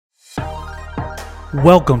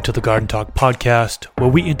Welcome to the Garden Talk podcast, where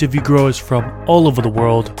we interview growers from all over the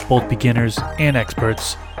world, both beginners and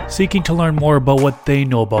experts, seeking to learn more about what they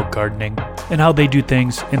know about gardening and how they do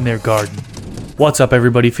things in their garden. What's up,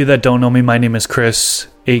 everybody? For you that don't know me, my name is Chris,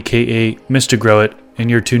 aka Mr. Grow It, and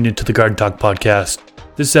you're tuned into the Garden Talk podcast.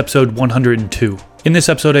 This is episode 102. In this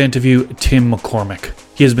episode, I interview Tim McCormick.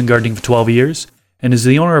 He has been gardening for 12 years and is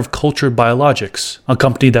the owner of Cultured Biologics, a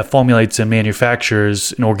company that formulates and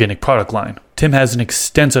manufactures an organic product line. Tim has an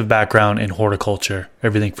extensive background in horticulture,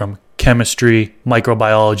 everything from chemistry,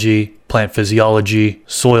 microbiology, plant physiology,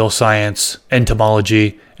 soil science,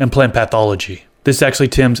 entomology, and plant pathology. This is actually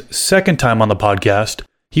Tim's second time on the podcast.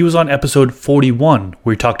 He was on episode 41,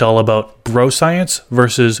 where he talked all about bro science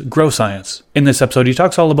versus grow science. In this episode, he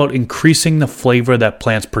talks all about increasing the flavor that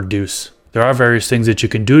plants produce. There are various things that you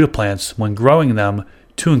can do to plants when growing them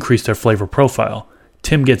to increase their flavor profile.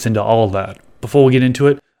 Tim gets into all of that. Before we get into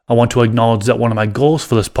it, I want to acknowledge that one of my goals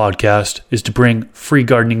for this podcast is to bring free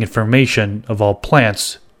gardening information of all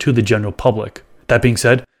plants to the general public. That being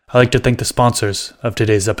said, I'd like to thank the sponsors of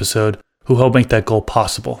today's episode who help make that goal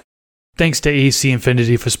possible. Thanks to AC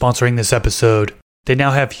Infinity for sponsoring this episode. They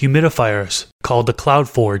now have humidifiers called the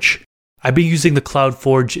CloudForge. I've been using the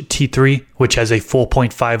CloudForge T3, which has a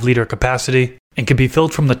 4.5 liter capacity and can be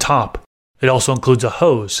filled from the top. It also includes a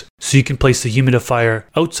hose, so you can place the humidifier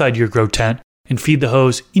outside your grow tent and feed the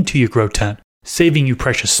hose into your grow tent, saving you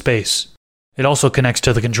precious space. It also connects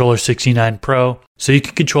to the Controller 69 Pro, so you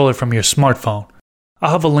can control it from your smartphone.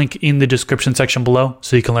 I'll have a link in the description section below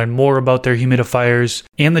so you can learn more about their humidifiers,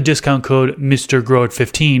 and the discount code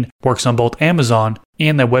MrGrowIt15 works on both Amazon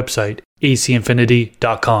and their website,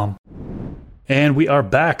 acinfinity.com. And we are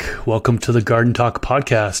back. Welcome to the Garden Talk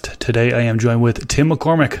podcast. Today I am joined with Tim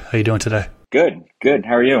McCormick. How you doing today? Good.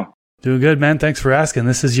 How are you? Doing good, man. Thanks for asking.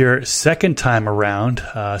 This is your second time around.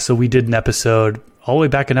 So we did an episode all the way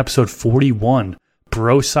back in episode 41,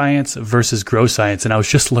 Bro Science versus Grow Science. And I was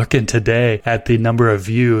just looking today at the number of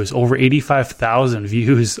views, over 85,000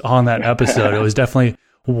 views on that episode. It was definitely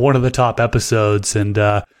one of the top episodes. And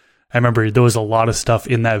I remember there was a lot of stuff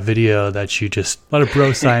in that video that a lot of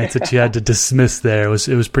bro science that you had to dismiss there.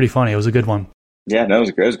 It was pretty funny. It was a good one. Yeah, no, it was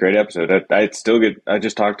a great episode. I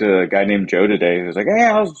just talked to a guy named Joe today who was like, hey,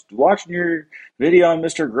 I was watching your video on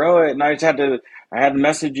Mr. Grow It, and I had to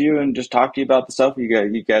message you and just talk to you about the stuff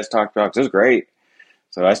you guys talked about, 'cause it was great.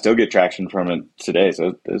 So I still get traction from it today.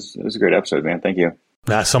 So it was a great episode, man. Thank you.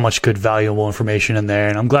 So much good, valuable information in there.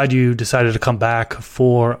 And I'm glad you decided to come back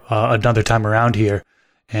for another time around here.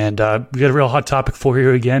 And we got a real hot topic for you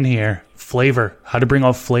again here. Flavor. How to bring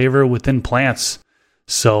out flavor within plants.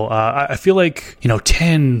 So I feel like,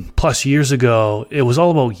 10 plus years ago, it was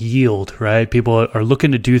all about yield, right? People are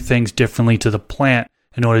looking to do things differently to the plant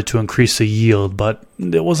in order to increase the yield. But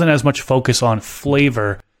there wasn't as much focus on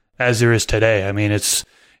flavor as there is today. I mean, it's,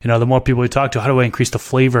 the more people we talk to, how do I increase the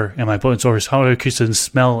flavor in my plants, or how do I increase the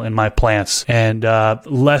smell in my plants? And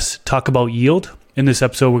less talk about yield. In this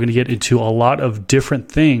episode, we're going to get into a lot of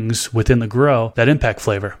different things within the grow that impact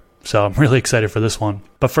flavor. So I'm really excited for this one.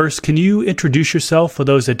 But first, can you introduce yourself for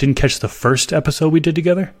those that didn't catch the first episode we did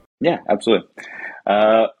together? Yeah, absolutely.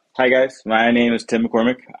 Hi, guys. My name is Tim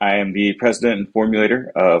McCormick. I am the president and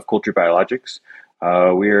formulator of Cultured Biologics.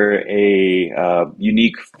 We're a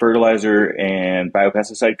unique fertilizer and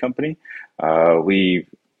biopesticide company. We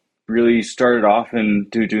really started off in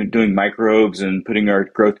doing microbes and putting our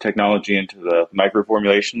growth technology into the micro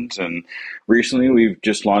formulations. And recently we've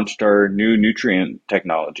just launched our new nutrient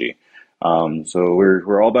technology. So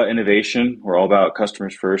we're all about innovation. We're all about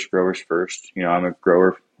customers first, growers first. I'm a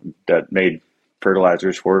grower that made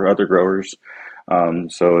fertilizers for other growers.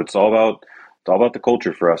 So it's all about the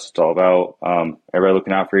culture for us. It's all about everybody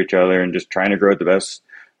looking out for each other and just trying to grow the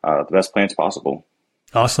best plants possible.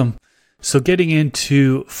 Awesome. So getting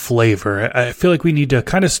into flavor, I feel like we need to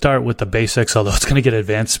kind of start with the basics, although it's going to get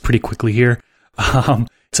advanced pretty quickly here.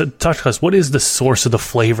 So talk to us, what is the source of the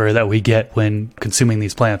flavor that we get when consuming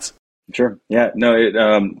these plants? Sure. Yeah. No,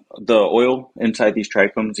 the oil inside these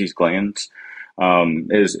trichomes, these glands,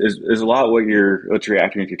 is a lot what's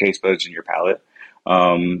reacting with your taste buds and your palate.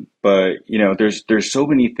 But there's so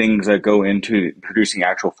many things that go into producing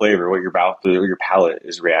actual flavor, what your mouth or your palate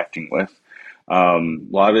is reacting with. A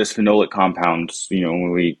lot of it is phenolic compounds,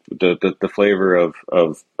 when the flavor of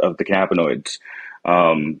the cannabinoids,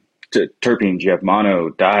 terpenes, you have mono,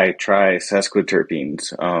 di, tri,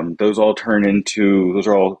 sesquiterpenes. Those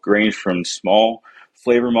are all range from small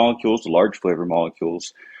flavor molecules to large flavor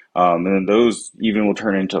molecules. And then those even will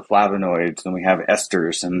turn into flavonoids. And we have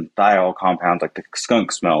esters and thiol compounds like the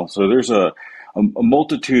skunk smell. So there's a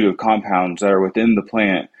multitude of compounds that are within the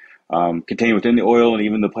plant contained within the oil and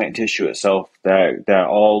even the plant tissue itself that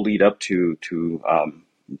all lead up to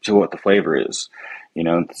what the flavor is.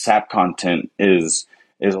 The sap content is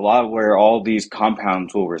a lot of where all these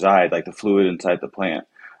compounds will reside, like the fluid inside the plant.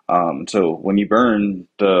 So when you burn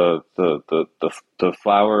the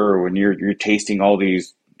flower, or when you're tasting all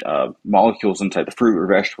these molecules inside the fruit or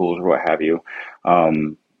vegetables or what have you,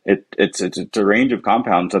 it's a range of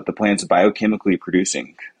compounds that the plant's biochemically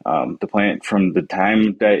producing. The plant, from the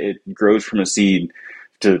time that it grows from a seed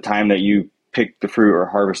to the time that you pick the fruit or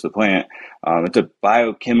harvest the plant, it's a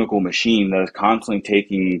biochemical machine that is constantly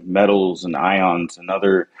taking metals and ions and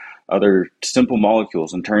other simple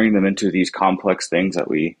molecules and turning them into these complex things that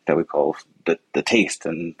we call the taste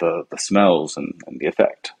and the smells and the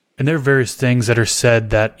effect. And there are various things that are said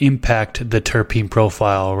that impact the terpene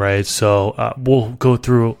profile, right? So we'll go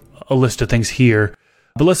through a list of things here,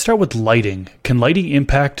 but let's start with lighting. Can lighting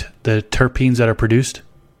impact the terpenes that are produced?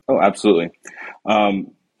 Oh, absolutely.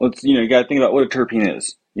 You got to think about what a terpene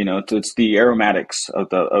is. It's the aromatics of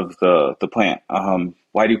the plant.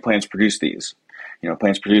 Why do plants produce these?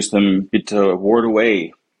 Plants produce them to ward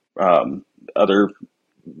away other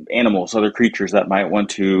animals, other creatures that might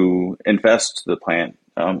want to infest the plant,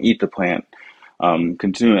 eat the plant,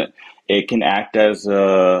 consume it. It can act as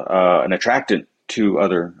an attractant to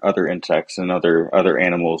other insects and other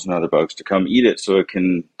animals and other bugs to come eat it, so it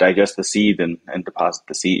can digest the seed and deposit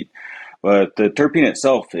the seed. But the terpene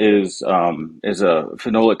itself is a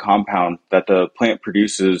phenolic compound that the plant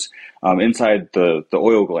produces inside the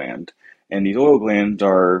oil gland, and these oil glands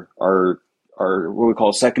are what we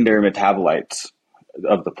call secondary metabolites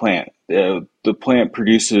of the plant. The plant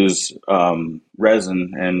produces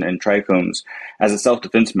resin and trichomes as a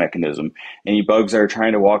self-defense mechanism. Any bugs that are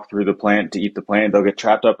trying to walk through the plant to eat the plant, they'll get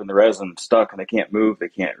trapped up in the resin, stuck, and they can't move, they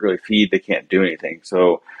can't really feed, they can't do anything.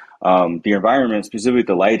 So the environment, specifically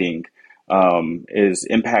the lighting,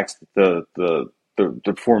 impacts the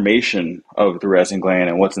formation of the resin gland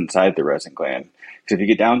and what's inside the resin gland. Because if you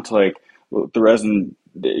get down to the resin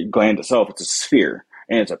gland itself, it's a sphere.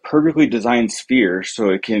 And it's a perfectly designed sphere so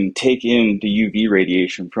it can take in the UV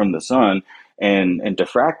radiation from the sun and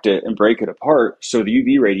diffract it and break it apart so the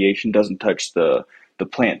UV radiation doesn't touch the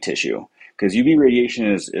plant tissue. Because UV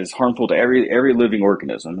radiation is harmful to every living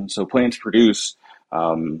organism. And so plants produce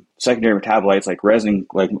secondary metabolites like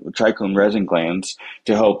trichome resin glands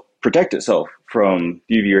to help protect itself from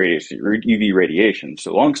UV radiation.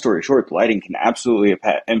 So long story short, the lighting can absolutely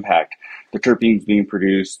impact the terpenes being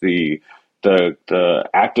produced, the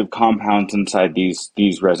active compounds inside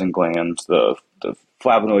these resin glands, the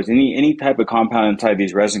flavonoids, any type of compound inside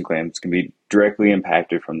these resin glands can be directly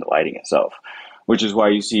impacted from the lighting itself, which is why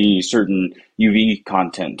you see certain UV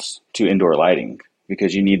contents to indoor lighting,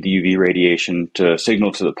 because you need the UV radiation to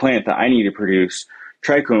signal to the plant that I need to produce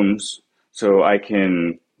trichomes so I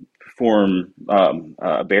can form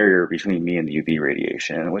a barrier between me and the UV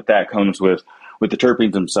radiation. And with that comes with the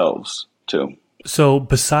terpenes themselves too. So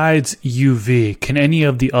besides UV, can any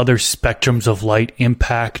of the other spectrums of light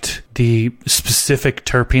impact the specific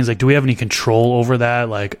terpenes? Like, do we have any control over that?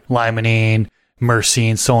 Like limonene,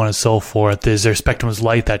 myrcene, so on and so forth. Is there spectrums of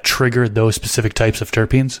light that trigger those specific types of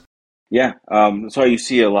terpenes? Yeah. So you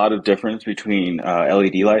see a lot of difference between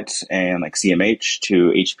LED lights and like CMH to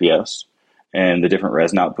HPS and the different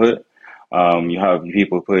resin output. You have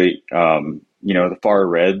people put, the far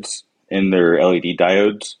reds in their LED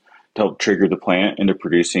diodes to help trigger the plant into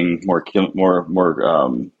producing more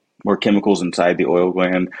chemicals inside the oil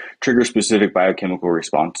gland, trigger specific biochemical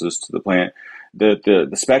responses to the plant. The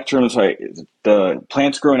spectrum is like the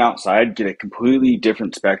plants growing outside get a completely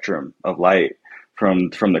different spectrum of light from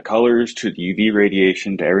the colors to the UV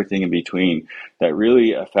radiation to everything in between that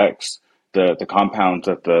really affects the compounds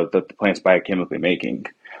that the plant's biochemically making.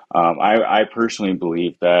 I personally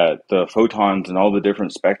believe that the photons and all the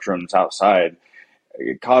different spectrums outside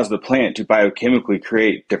cause the plant to biochemically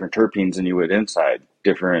create different terpenes than you would inside,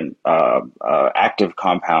 different active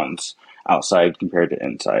compounds outside compared to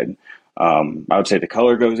inside. I would say the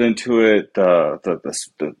color goes into it,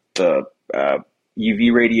 the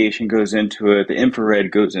UV radiation goes into it, the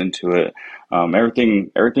infrared goes into it.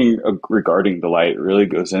 Everything regarding the light really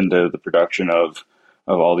goes into the production of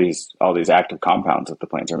all these active compounds that the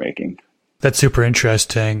plants are making. That's super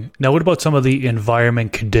interesting. Now, what about some of the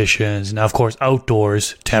environment conditions? Now, of course,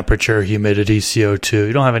 outdoors, temperature, humidity, CO2,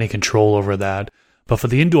 you don't have any control over that. But for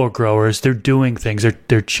the indoor growers, they're doing things.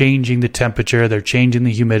 They're changing the temperature, they're changing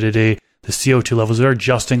the humidity, the CO2 levels, they're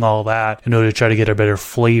adjusting all that in order to try to get a better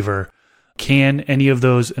flavor. Can any of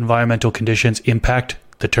those environmental conditions impact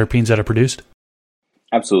the terpenes that are produced?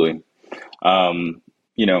 Absolutely.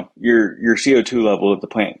 your CO2 level that the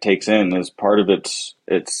plant takes in is part of its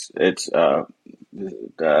ability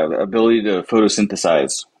to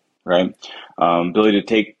photosynthesize, right? Ability to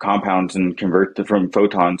take compounds and convert them from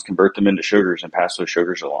photons, convert them into sugars, and pass those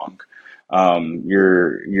sugars along.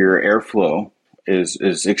 Your airflow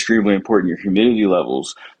is extremely important. Your humidity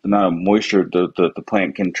levels, the amount of moisture the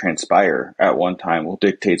plant can transpire at one time, will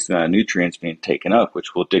dictate the amount of nutrients being taken up,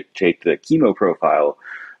 which will dictate the chemo profile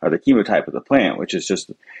or the chemotype of the plant, which is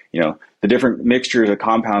just the different mixtures of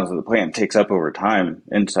compounds that the plant takes up over time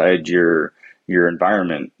inside your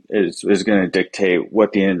environment is going to dictate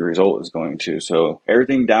what the end result is going to. So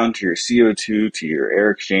everything down to your CO2, to your air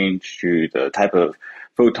exchange, to the type of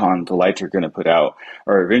photon the lights are going to put out,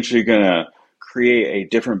 are eventually going to create a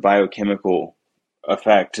different biochemical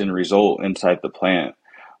effect and result inside the plant.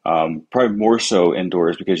 Probably more so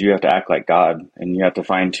indoors, because you have to act like God and you have to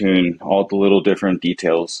fine tune all the little different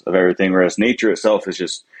details of everything. Whereas nature itself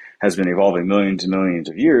has been evolving millions and millions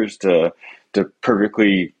of years to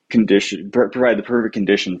perfectly provide the perfect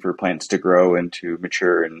condition for plants to grow and to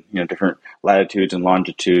mature in different latitudes and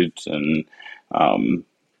longitudes, and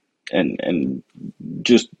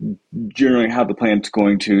just generally how the plant's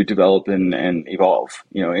going to develop and evolve.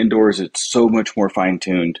 Indoors it's so much more fine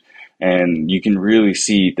tuned, and you can really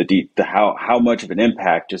see how much of an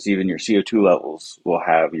impact just even your CO2 levels will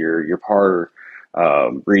have, your PAR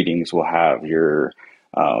readings will have, your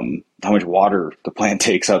how much water the plant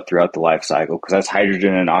takes up throughout the life cycle, because that's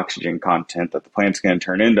hydrogen and oxygen content that the plant's going to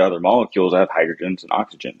turn into other molecules that have hydrogens and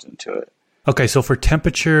oxygens into it. Okay, so for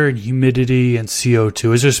temperature and humidity and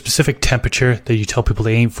CO2, is there a specific temperature that you tell people to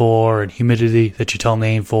aim for, and humidity that you tell them to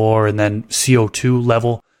aim for, and then CO2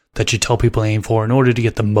 level that you tell people to aim for in order to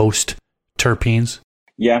get the most terpenes?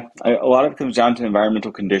 Yeah, a lot of it comes down to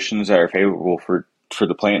environmental conditions that are favorable for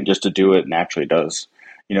the plant just to do what it naturally does.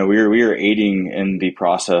 We are aiding in the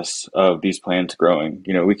process of these plants growing.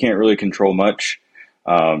 We can't really control much.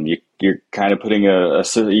 You're kind of putting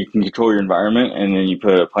you can control your environment, and then you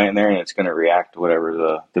put a plant there and it's going to react to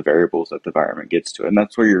whatever the variables that the environment gets to. And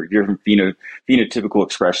that's where your different phenotypical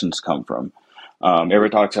expressions come from.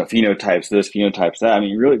 Everybody talks about phenotypes, this, phenotypes, that. I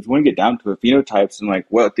mean, really, if you want to get down to it, phenotypes and like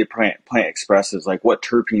what the plant expresses, like what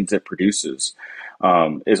terpenes it produces,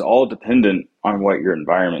 is all dependent on what your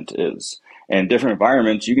environment is. And different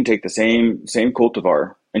environments, you can take the same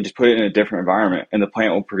cultivar and just put it in a different environment, and the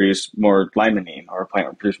plant will produce more limonene, or a plant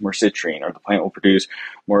will produce more citrine, or the plant will produce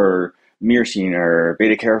more myrcene or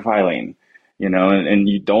beta-caryophyllene.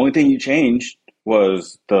 The only thing you changed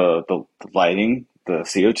was the lighting, the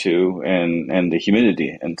CO2, and the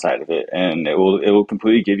humidity inside of it, and it will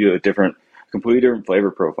completely give you a completely different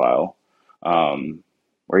flavor profile,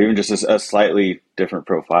 or even just a slightly different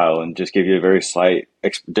profile, and just give you a very slight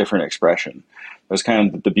different expression. That's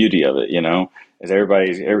kind of the beauty of it, is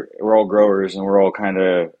we're all growers, and we're all kind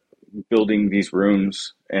of building these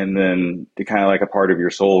rooms, and then kind of like a part of your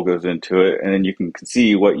soul goes into it, and then you can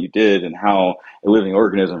see what you did and how a living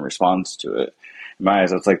organism responds to it. In my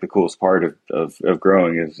eyes, that's like the coolest part of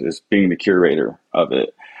growing is being the curator of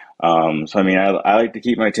it. So I mean, I like to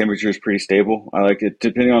keep my temperatures pretty stable. I like it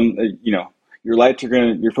depending on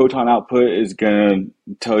your photon output is gonna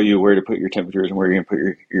tell you where to put your temperatures and where you're gonna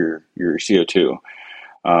put your CO2.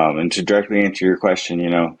 And to directly answer your question,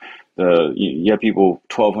 you have people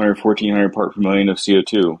 1,200, 1,400 part per million of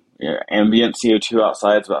CO2. Ambient CO2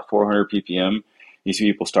 outside is about 400 ppm. You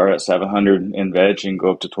see people start at 700 in veg and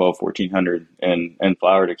go up to 1,200, 1,400 in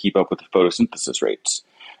flower to keep up with the photosynthesis rates.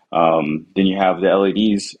 Then you have the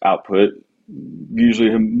LEDs output,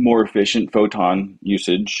 usually a more efficient photon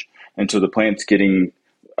usage. And so the plant's getting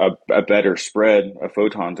a better spread of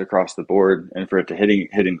photons across the board, and for it to hitting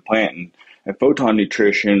the plant. And photon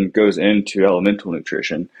nutrition goes into elemental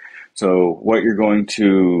nutrition. So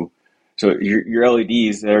your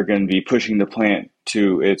LEDs that are going to be pushing the plant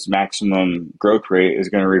to its maximum growth rate is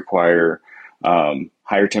going to require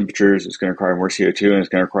higher temperatures. It's going to require more CO2, and it's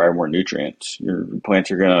going to require more nutrients. Your plants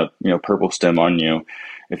are going to purple stem on you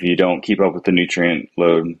if you don't keep up with the nutrient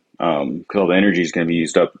load, because all the energy is going to be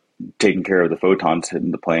used up taking care of the photons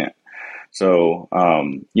hitting the plant. So,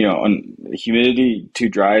 on humidity too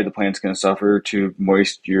dry, the plant's going to suffer. Too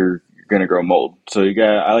moist, you're going to grow mold. So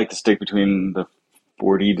I like to stick between the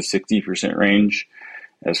 40 to 60% range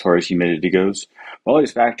as far as humidity goes. All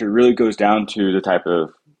these factor really goes down to the type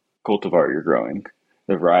of cultivar you're growing,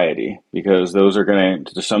 the variety, because those are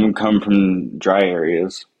some come from dry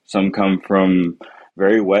areas, some come from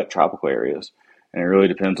very wet tropical areas. And it really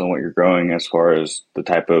depends on what you're growing as far as the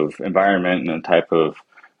type of environment and the type of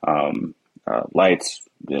lights,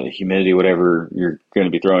 the humidity, whatever you're going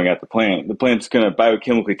to be throwing at the plant's going to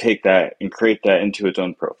biochemically take that and create that into its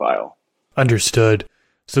own profile. Understood.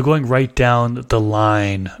 So going right down the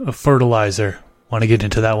line of fertilizer, want to get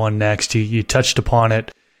into that one next. You touched upon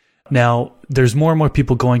it. Now, there's more and more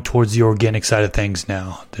people going towards the organic side of things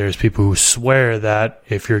now. There's people who swear that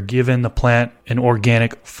if you're giving the plant an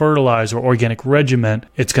organic fertilizer or organic regimen,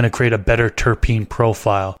 it's going to create a better terpene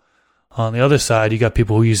profile. On the other side, you got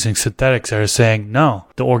people who are using synthetics that are saying, no,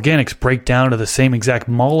 the organics break down to the same exact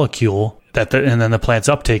molecule and then the plant's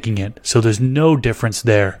uptaking it. So there's no difference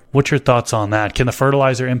there. What's your thoughts on that? Can the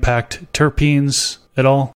fertilizer impact terpenes at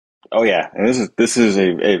all? Oh yeah, and this is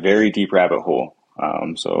a very deep rabbit hole.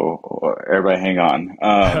 So everybody hang on.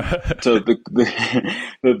 So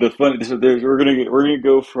we're gonna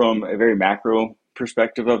go from a very macro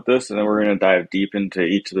perspective of this, and then we're gonna dive deep into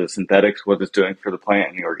each of the synthetics, what it's doing for the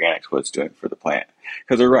plant, and the organics, what it's doing for the plant.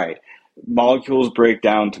 Because they're right, molecules break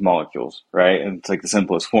down to molecules, right? And it's like the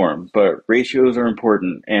simplest form, but ratios are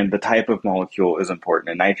important, and the type of molecule is important.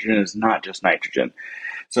 And nitrogen is not just nitrogen.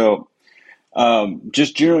 So,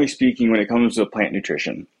 just generally speaking, when it comes to plant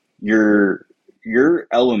nutrition, your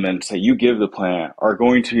elements that you give the plant are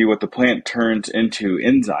going to be what the plant turns into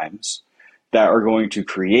enzymes that are going to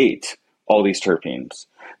create all these terpenes.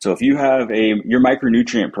 So if you have your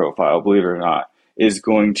micronutrient profile, believe it or not, is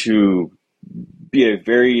going to be a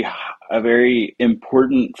very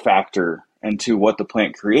important factor into what the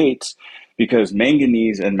plant creates, because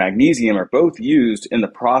manganese and magnesium are both used in the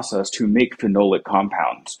process to make phenolic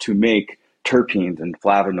compounds, to make terpenes and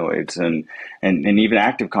flavonoids and even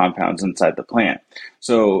active compounds inside the plant.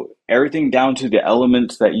 So everything down to the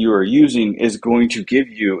elements that you are using is going to give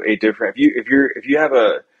you a different, it's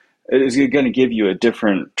going to give you a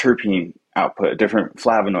different terpene output, a different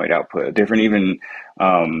flavonoid output, a different even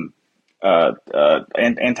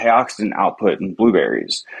antioxidant output in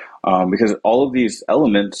blueberries, because all of these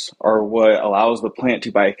elements are what allows the plant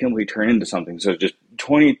to biochemically turn into something. So just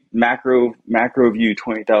 20 macro view,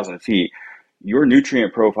 20,000 feet, your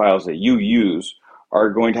nutrient profiles that you use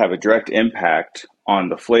are going to have a direct impact on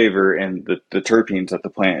the flavor and the terpenes that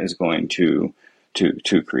the plant is going to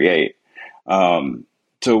create.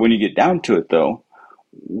 So when you get down to it, though,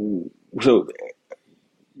 so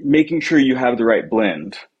making sure you have the right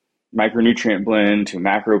blend, micronutrient blend to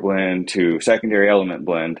macro blend to secondary element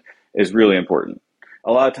blend, is really important.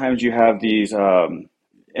 A lot of times you have these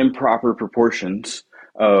improper proportions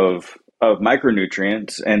of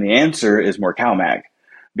micronutrients, and the answer is more CalMag,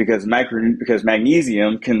 because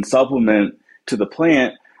magnesium can supplement to the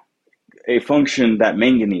plant a function that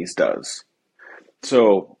manganese does.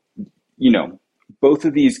 So, both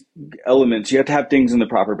of these elements, you have to have things in the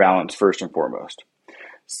proper balance first and foremost.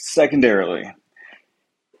 Secondarily,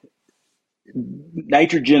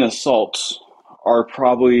 nitrogen salts are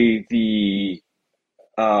probably the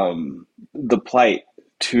plight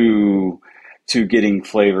to getting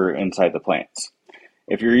flavor inside the plants.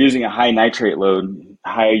 If you're using a high nitrate load,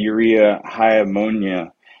 high urea, high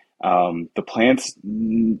ammonia, the plants,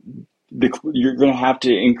 you're going to have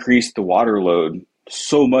to increase the water load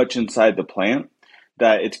so much inside the plant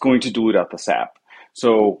that it's going to dilute out the sap.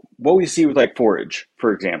 So what we see with like forage,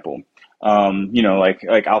 for example, like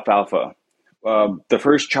alfalfa, the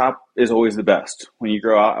first chop is always the best when you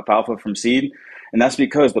grow alfalfa from seed, and that's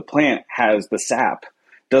because the plant has the sap,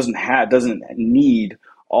 doesn't need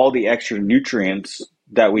all the extra nutrients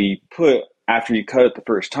that we put after you cut it the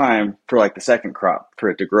first time for like the second crop for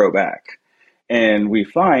it to grow back. And we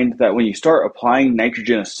find that when you start applying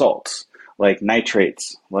nitrogenous salts like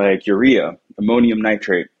nitrates, like urea, ammonium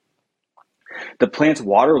nitrate, the plant's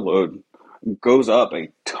water load goes up a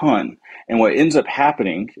ton. And what ends up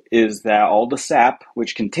happening is that all the sap,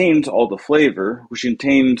 which contains all the flavor, which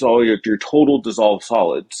contains all your total dissolved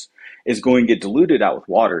solids, is going to get diluted out with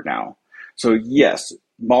water now. So yes,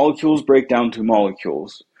 molecules break down to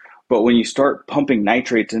molecules, but when you start pumping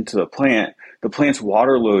nitrates into the plant's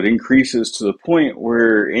water load increases to the point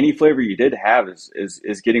where any flavor you did have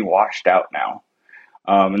is getting washed out now.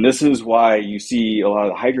 And this is why you see a lot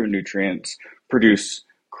of the hydronutrients produce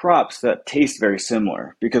crops that taste very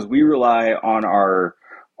similar, because we rely on our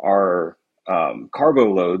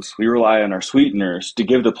carbo loads, we rely on our sweeteners to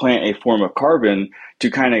give the plant a form of carbon to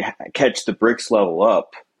kind of catch the Brix level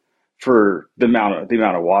up for the amount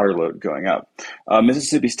of water load going up.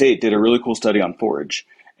 Mississippi State did a really cool study on forage,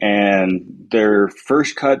 and their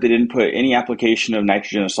first cut, they didn't put any application of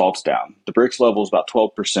nitrogen and salts down. The Brix level is about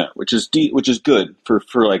 12%, which is good for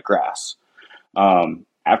like grass.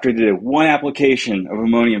 After they did one application of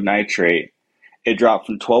ammonium nitrate, it dropped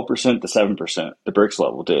from 12% to 7%. The Brix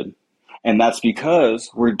level did. And that's because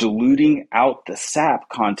we're diluting out the sap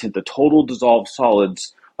content, the total dissolved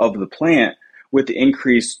solids of the plant, with the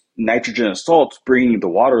increased nitrogen and salts, bringing the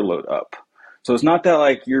water load up. So it's not that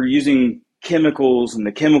like you're using chemicals and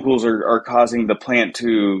the chemicals are causing the plant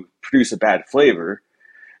to produce a bad flavor.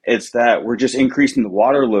 It's that we're just increasing the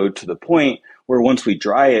water load to the point where once we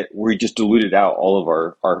dry it, we just diluted out all of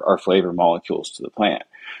our flavor molecules to the plant.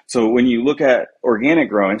 So when you look at organic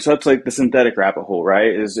growing, so that's like the synthetic rabbit hole,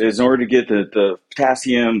 right? Is in order to get the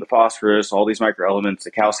potassium, the phosphorus, all these microelements,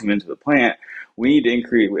 the calcium into the plant, we need to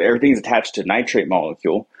increase, everything's attached to nitrate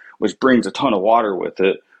molecule, which brings a ton of water with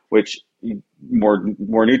it, which more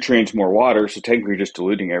nutrients, more water, so technically just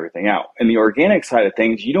diluting everything out. And the organic side of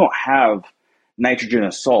things, you don't have nitrogen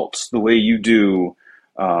and salts the way you do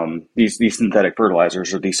these synthetic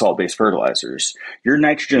fertilizers or these salt-based fertilizers. Your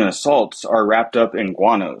nitrogen and salts are wrapped up in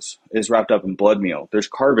guanos, is wrapped up in blood meal. There's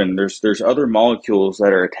carbon, there's other molecules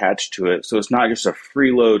that are attached to it. So it's not just a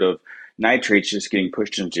free load of nitrates just getting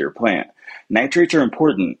pushed into your plant. Nitrates are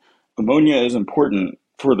important. Ammonia is important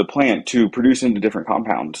for the plant to produce into different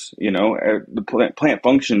compounds. You know, the plant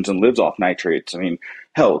functions and lives off nitrates. I mean,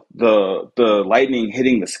 hell, the lightning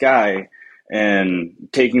hitting the sky and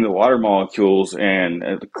taking the water molecules and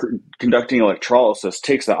conducting electrolysis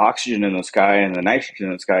takes the oxygen in the sky and the nitrogen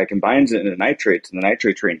in the sky, combines it into nitrates, and the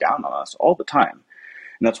nitrates rain down on us all the time.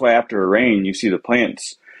 And that's why after a rain, you see the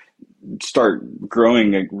plants start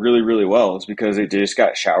growing really, really well. It's because they just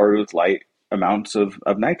got showered with light amounts of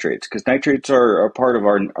nitrates, because nitrates are part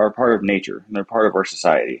of nature, and they're part of our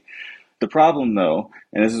society. The problem, though,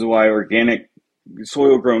 and this is why organic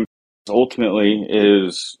soil grown ultimately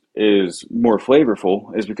is more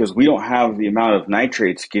flavorful, is because we don't have the amount of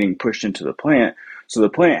nitrates getting pushed into the plant. So the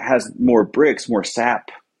plant has more Brix, more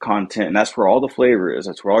sap content, and that's where all the flavor is.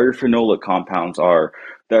 That's where all your phenolic compounds are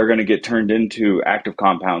that are going to get turned into active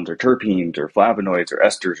compounds or terpenes or flavonoids or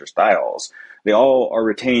esters or thiols. They all are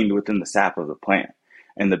retained within the sap of the plant.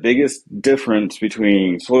 And the biggest difference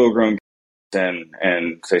between soil grown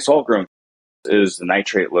and say salt grown is the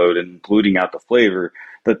nitrate load and diluting out the flavor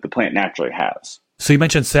that the plant naturally has. So you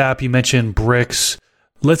mentioned sap, you mentioned Brix.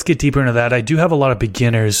 Let's get deeper into that. I do have a lot of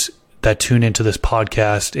beginners that tune into this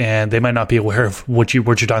podcast, and they might not be aware of what you're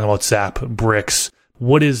talking about, sap, Brix.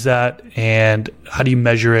 What is that, and how do you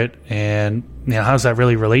measure it, and how does that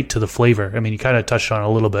really relate to the flavor? I mean, you kind of touched on it a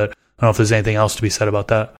little bit. I don't know if there's anything else to be said about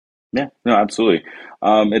that. Yeah, no, absolutely.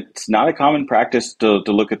 It's not a common practice to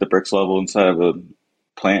look at the Brix level inside of a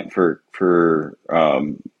plant for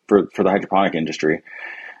the hydroponic industry.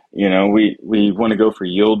 You know, we want to go for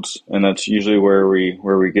yields, and that's usually where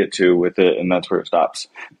we get to with it, and that's where it stops.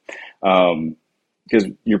 Because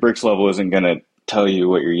your Brix level isn't going to tell you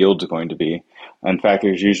what your yields are going to be. In fact,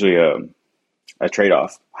 there's usually a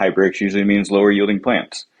trade-off. High Brix usually means lower yielding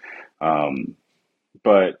plants.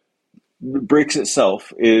 But Brix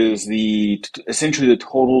itself is essentially the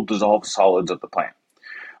total dissolved solids of the plant.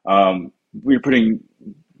 We're putting,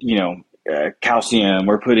 calcium,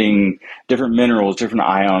 we're putting different minerals, different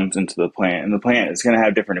ions into the plant. And the plant is going to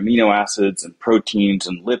have different amino acids and proteins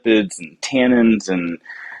and lipids and tannins and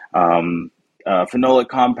phenolic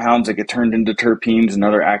compounds that get turned into terpenes and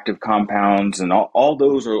other active compounds. And all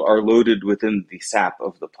those are loaded within the sap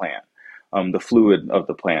of the plant, the fluid of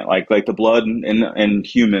the plant. Like the blood in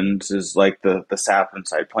humans is like the sap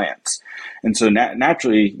inside plants. And so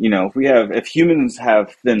naturally, if humans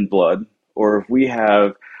have thin blood, or if we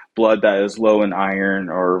have blood that is low in iron,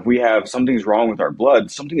 or if we have something's wrong with our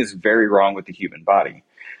blood, something is very wrong with the human body.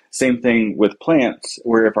 Same thing with plants,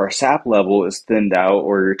 where if our sap level is thinned out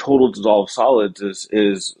or your total dissolved solids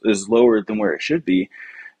is lower than where it should be,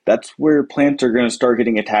 that's where plants are going to start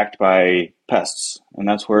getting attacked by pests. And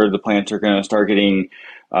that's where the plants are going to start getting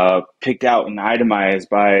picked out and itemized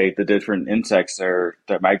by the different insects that are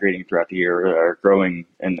migrating throughout the year or are growing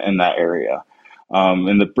in that area.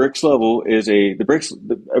 And the Brix level is a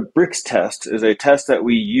Brix test is a test that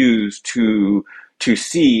we use to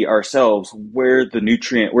see ourselves where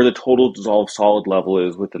the total dissolved solid level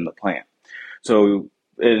is within the plant. So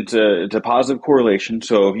it's a positive correlation.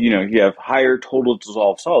 So if you have higher total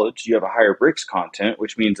dissolved solids, you have a higher Brix content,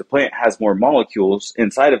 which means the plant has more molecules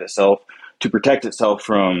inside of itself to protect itself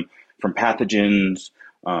from pathogens,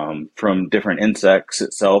 from different insects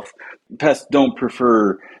itself. Pests don't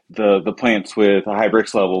prefer the plants with a high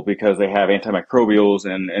Brix level because they have antimicrobials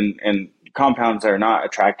and compounds that are not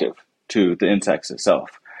attractive to the insects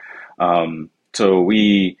itself. So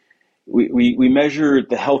we measure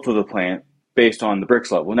the health of the plant based on the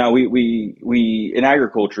Brix level. Now we in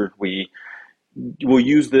agriculture we will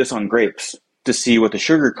use this on grapes to see what the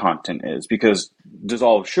sugar content is, because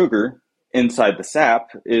dissolved sugar inside the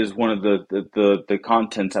sap is one of the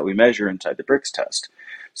contents that we measure inside the Brix test.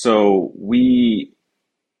 So we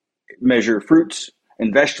measure fruits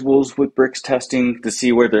and vegetables with Brix testing to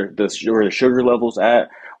see where the sugar levels at.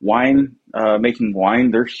 Wine, making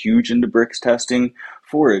wine, they're huge into Brix testing.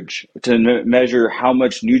 Forage to measure how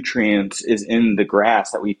much nutrients is in the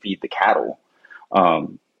grass that we feed the cattle.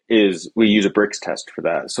 Is we use a Brix test for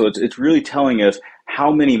that. So it's really telling us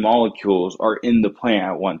how many molecules are in the plant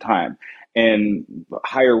at one time. And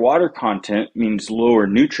higher water content means lower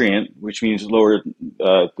nutrient, which means lower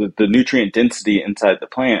the nutrient density inside the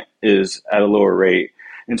plant is at a lower rate.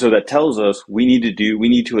 And so that tells us we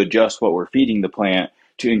need to adjust what we're feeding the plant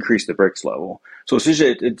to increase the Brix level. So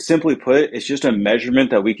it's simply put, it's just a measurement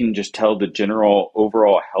that we can just tell the general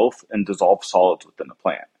overall health and dissolved solids within the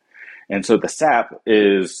plant. And so the sap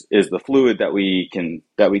is the fluid that we can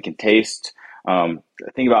taste.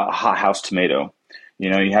 Think about a hothouse tomato. You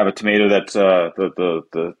know, you have a tomato that's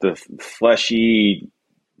the fleshy,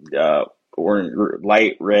 or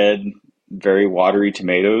light red, very watery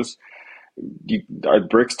tomatoes. Our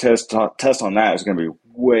Brix test on that is going to be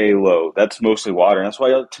way low. That's mostly water, and that's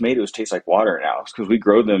why tomatoes taste like water now. It's because we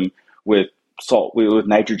grow them with salt, with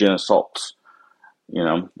nitrogen and salts. You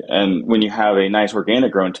know, and when you have a nice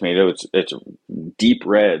organic grown tomato, it's deep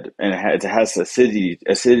red and it has acidity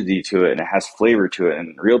to it, and it has flavor to it.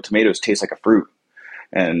 And real tomatoes taste like a fruit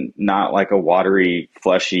and not like a watery,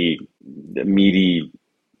 fleshy, meaty,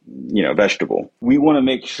 vegetable. We want to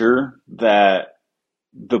make sure that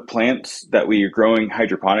the plants that we are growing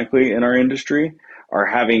hydroponically in our industry are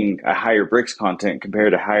having a higher Brix content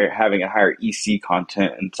compared to having a higher EC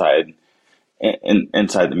content inside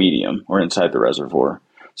the medium or inside the reservoir.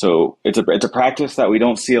 So it's a practice that we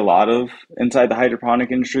don't see a lot of inside the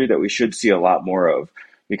hydroponic industry that we should see a lot more of,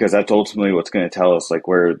 because that's ultimately what's going to tell us like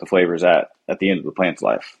where the flavor's at the end of the plant's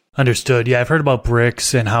life. Understood. Yeah, I've heard about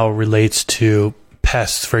Brix and how it relates to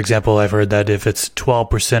pests. For example, I've heard that if it's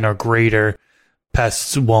 12% or greater,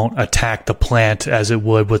 pests won't attack the plant as it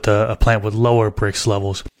would with a plant with lower Brix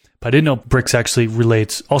levels. But I didn't know Brix actually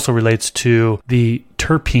also relates to the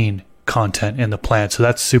terpene content in the plant. So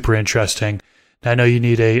that's super interesting. I know you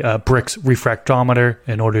need a Brix refractometer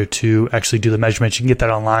in order to actually do the measurements. You can get that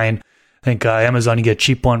online. I think Amazon, you get a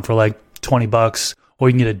cheap one for like $20, or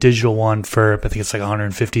you can get a digital one for, I think it's like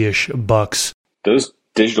 150-ish bucks. Those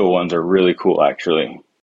digital ones are really cool, actually.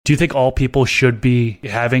 Do you think all people should be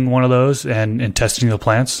having one of those and testing the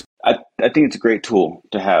plants? I think it's a great tool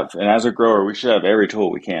to have. And as a grower, we should have every tool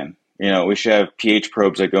we can. We should have pH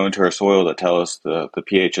probes that go into our soil that tell us the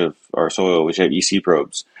pH of our soil. We should have EC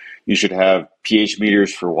probes. You should have pH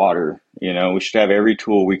meters for water. We should have every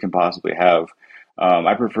tool we can possibly have.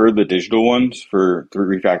 I prefer the digital ones for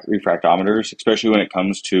refractometers, especially when it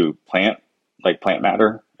comes to plant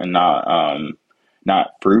matter and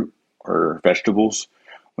not fruit or vegetables.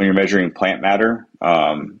 When you're measuring plant matter,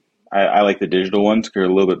 I like the digital ones because they're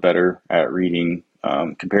a little bit better at reading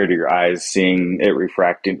compared to your eyes, seeing it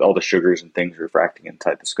refracting, all the sugars and things refracting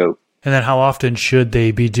inside the scope. And then how often should they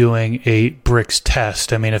be doing a Brix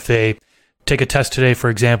test? I mean, if they take a test today, for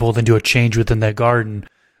example, then do a change within their garden,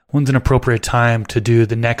 when's an appropriate time to do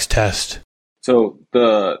the next test? So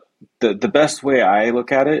the best way I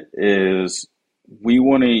look at it is we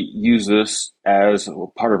want to use this as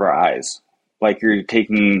part of our eyes. Like you're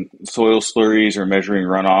taking soil slurries or measuring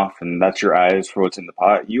runoff, and that's your eyes for what's in the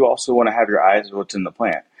pot. You also want to have your eyes for what's in the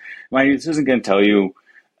plant. Mind you, this isn't going to tell you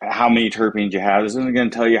how many terpenes you have. This isn't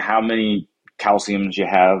going to tell you how many calciums you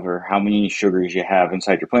have or how many sugars you have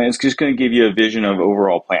inside your plant. It's just going to give you a vision of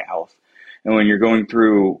overall plant health. And when you're going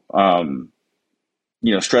through,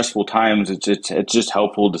 stressful times, it's just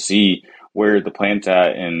helpful to see where the plant's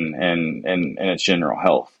at and its general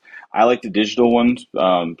health. I like the digital ones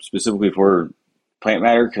specifically for plant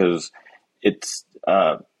matter because it's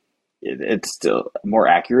still more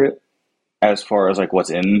accurate as far as like what's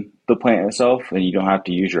in the plant itself, and you don't have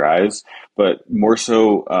to use your eyes. But more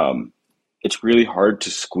so, it's really hard to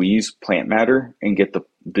squeeze plant matter and get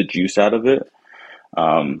the juice out of it.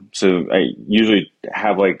 So I usually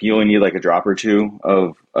have you only need like a drop or two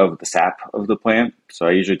of the sap of the plant. So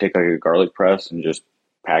I usually take like a garlic press and just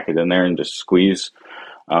pack it in there and just squeeze.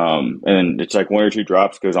 And it's like 1 or 2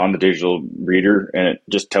 drops goes on the digital reader and it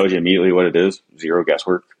just tells you immediately what it is. Zero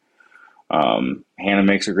guesswork. Hannah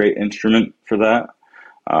makes a great instrument for that.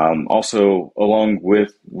 Also along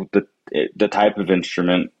with the type of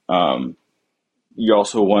instrument, you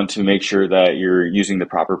also want to make sure that you're using the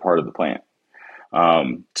proper part of the plant.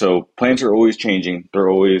 So plants are always changing. They're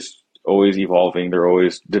always evolving. They're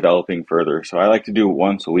always developing further. So I like to do it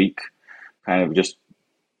once a week, kind of just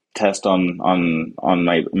test on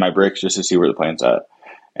my bricks just to see where the plant's at.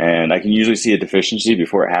 And I can usually see a deficiency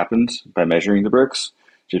before it happens by measuring the bricks,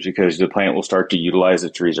 just because the plant will start to utilize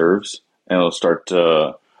its reserves and it'll start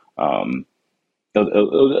to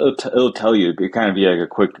it'll tell you. It kind of be like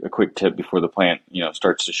a quick tip before the plant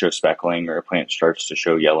starts to show speckling or a plant starts to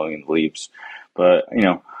show yellowing in the leaves. But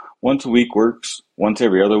once a week works. Once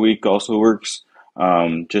every other week also works.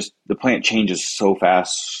 Just the plant changes so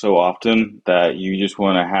fast, so often that you just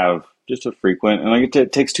want to have just a frequent, and like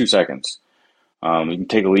it takes 2 seconds. You can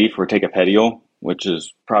take a leaf or take a petiole, which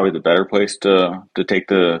is probably the better place to take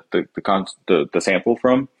the sample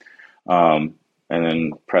from, and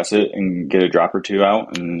then press it and get a drop or two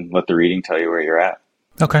out and let the reading tell you where you're at.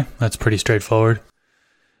 Okay, that's pretty straightforward.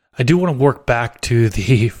 I do want to work back to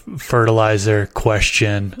the fertilizer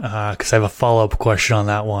question because I have a follow-up question on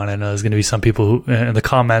that one. I know there's going to be some people who, in the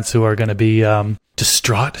comments who are going to be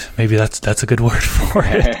distraught. Maybe that's a good word for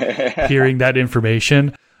it, hearing that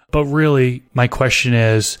information. But really, my question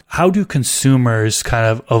is, how do consumers kind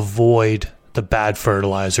of avoid the bad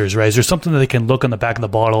fertilizers, right? Is there something that they can look on the back of the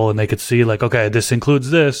bottle and they could see like, okay, this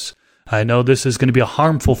includes this. I know this is going to be a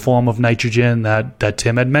harmful form of nitrogen that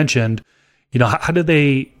Tim had mentioned. How do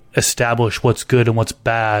they establish what's good and what's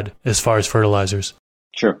bad as far as fertilizers?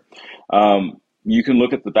 Sure. You can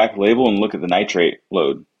look at the back label and look at the nitrate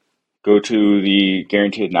load. Go to the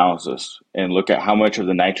guaranteed analysis and look at how much of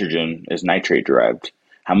the nitrogen is nitrate derived,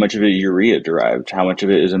 how much of it is urea derived, how much of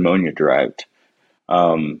it is ammonia derived.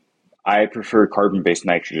 I prefer carbon-based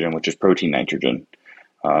nitrogen, which is protein nitrogen.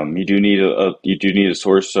 You do need a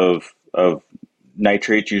source of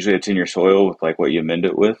nitrates. Usually, it's in your soil with like what you amend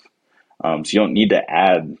it with. So you don't need to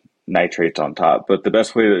add nitrates on top. But the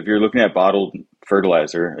best way, if you're looking at bottled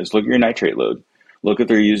fertilizer, is look at your nitrate load. Look if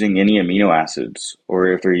they're using any amino acids or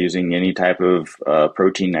if they're using any type of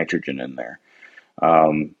protein nitrogen in there.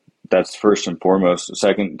 That's first and foremost.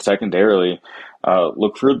 Secondarily,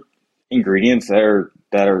 look for ingredients that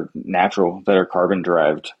are natural, that are carbon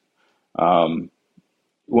derived. One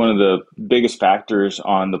of the biggest factors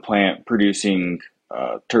on the plant producing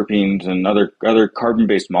terpenes and other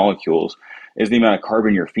carbon-based molecules is the amount of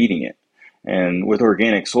carbon you're feeding it. And with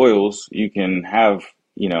organic soils, you can have,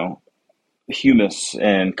 humus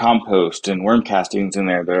and compost and worm castings in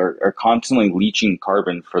there that are constantly leaching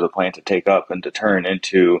carbon for the plant to take up and to turn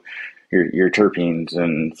into your terpenes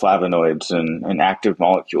and flavonoids and active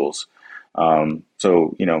molecules.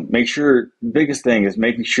 So, biggest thing is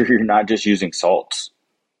making sure you're not just using salts,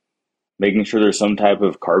 making sure there's some type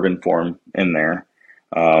of carbon form in there.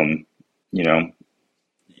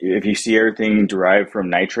 If you see everything derived from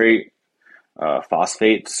nitrate,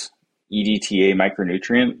 phosphates, EDTA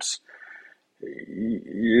micronutrients,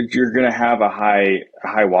 you're going to have a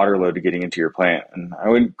high water load to getting into your plant. And I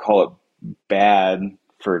wouldn't call it bad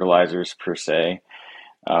fertilizers per se.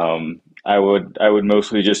 I would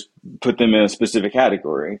mostly just put them in a specific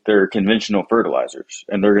category. They're conventional fertilizers,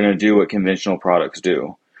 and they're going to do what conventional products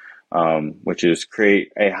do, which is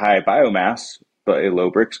create a high biomass but a low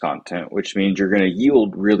bricks content, which means you're going to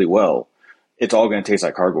yield really well. It's all going to taste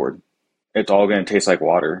like cardboard. It's all going to taste like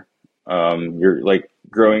water. You're like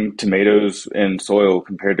growing tomatoes in soil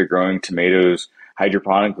compared to growing tomatoes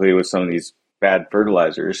hydroponically with some of these bad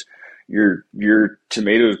fertilizers. Your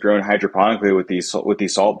tomatoes grown hydroponically with these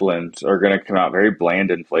salt blends are going to come out very bland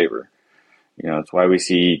in flavor. That's why we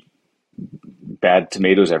see bad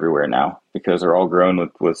tomatoes everywhere now, because they're all grown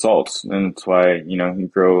with salts. And that's why, you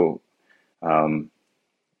grow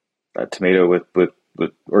a tomato with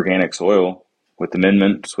organic soil, with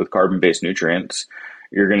amendments, with carbon-based nutrients.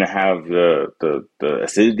 You're going to have the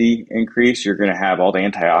acidity increase. You're going to have all the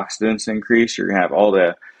antioxidants increase. You're going to have all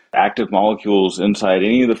the active molecules inside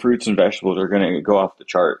any of the fruits and vegetables are going to go off the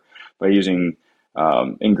chart by using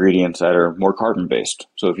ingredients that are more carbon-based.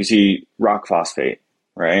 So if you see rock phosphate,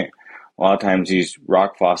 right? A lot of times these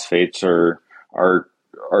rock phosphates are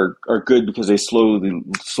good because they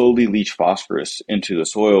slowly leach phosphorus into the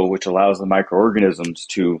soil, which allows the microorganisms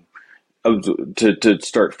to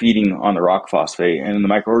start feeding on the rock phosphate, and the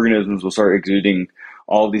microorganisms will start exuding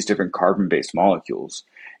all of these different carbon-based molecules.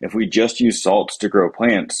 If we just use salts to grow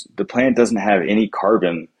plants, the plant doesn't have any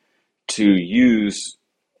carbon to use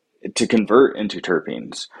to convert into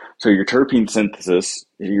terpenes. So your terpene synthesis,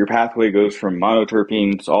 your pathway goes from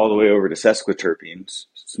monoterpenes all the way over to sesquiterpenes,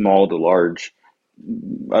 small to large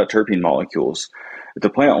terpene molecules. If the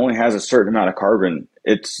plant only has a certain amount of carbon,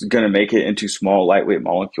 it's going to make it into small, lightweight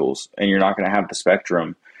molecules, and you're not going to have the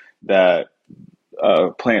spectrum that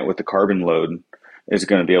a plant with the carbon load is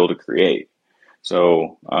going to be able to create.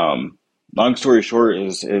 So, long story short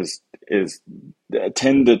is is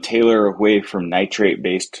tend to tailor away from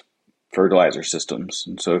nitrate-based fertilizer systems.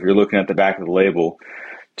 And so if you're looking at the back of the label,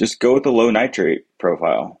 just go with the low nitrate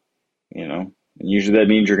profile. And usually that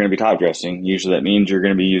means you're going to be top dressing. Usually that means you're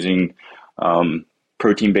going to be using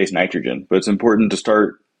protein-based nitrogen. But it's important to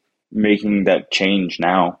start making that change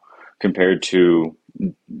now compared to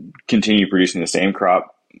continue producing the same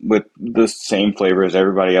crop with the same flavor as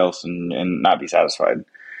everybody else and not be satisfied.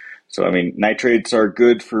 So, nitrates are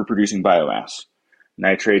good for producing biomass.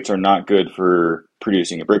 Nitrates are not good for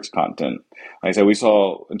producing a Brix content. Like I said,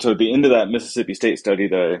 so at the end of that Mississippi State study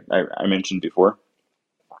that I mentioned before,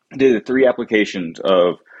 I did 3 applications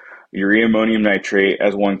of urea ammonium nitrate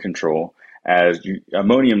as one control, as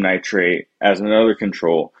ammonium nitrate as another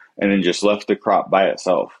control, and then just left the crop by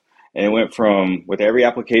itself. And it went from, with every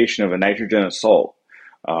application of a nitrogen assault,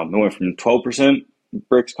 it went from 12%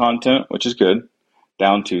 Brix content, which is good,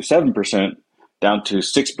 down to 7%, down to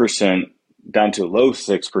 6%, down to low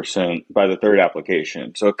 6% by the 3rd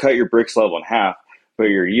application. So it cut your Brix level in half, but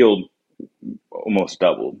your yield almost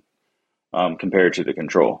doubled compared to the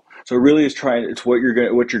control. So it really is it's what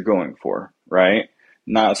you're going for, right?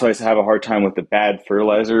 Not so I have a hard time with the bad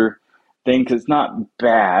fertilizer thing, because it's not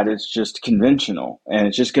bad, it's just conventional, and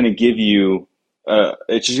it's just going to give you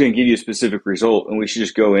a specific result, and we should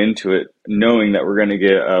just go into it knowing that we're going to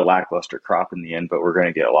get a lackluster crop in the end, but we're going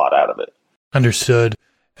to get a lot out of it. Understood.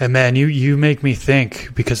 And man, you make me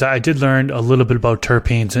think, because I did learn a little bit about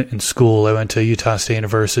terpenes in school. I went to Utah State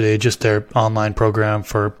University, just their online program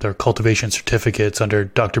for their cultivation certificates under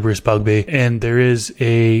Dr. Bruce Bugbee. And there is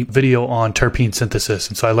a video on terpene synthesis.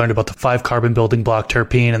 And so I learned about the 5 carbon building block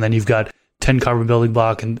terpene, and then you've got 10 carbon building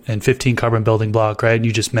block and 15 carbon building block, right? And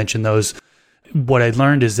you just mentioned those. What I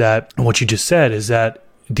learned is that, and what you just said is that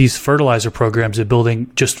these fertilizer programs are building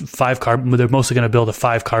just 5 carbon, they're mostly going to build a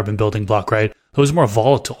 5 carbon building block, right? Those are more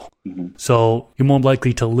volatile. Mm-hmm. So you're more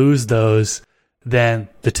likely to lose those than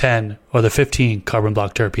the 10 or the 15 carbon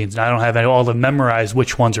block terpenes. And I don't have all to memorize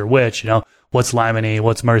which ones are which, what's limonene,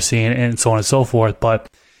 what's myrcene, and so on and so forth. But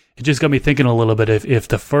it just got me thinking a little bit, if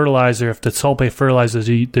the sulfate fertilizer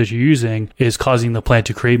that you're using is causing the plant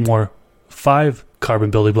to create more 5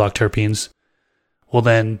 carbon building block terpenes, well,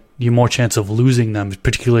 then you're more chance of losing them,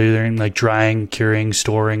 particularly during like drying, curing,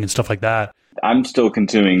 storing, and stuff like that. I'm still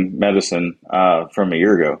consuming medicine from a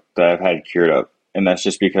year ago that I've had cured up. And that's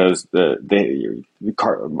just because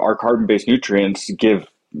our carbon-based nutrients give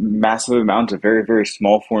massive amounts of very, very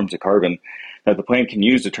small forms of carbon that the plant can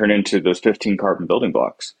use to turn into those 15 carbon building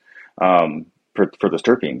blocks for the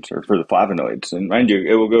terpenes or for the flavonoids. And mind you,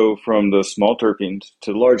 it will go from the small terpenes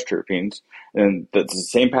to the large terpenes. And that's the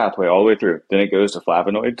same pathway all the way through. Then it goes to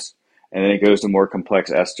flavonoids, and then it goes to more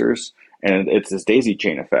complex esters. And it's this daisy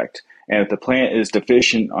chain effect. And if the plant is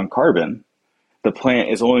deficient on carbon, the plant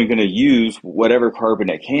is only going to use whatever carbon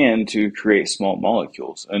it can to create small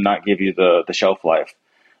molecules and not give you the shelf life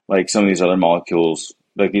like some of these other molecules,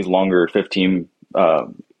 like these longer 15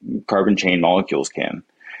 carbon chain molecules can.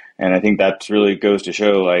 And I think that really goes to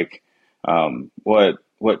show like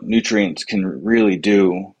what nutrients can really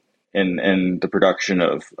do in the production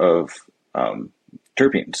of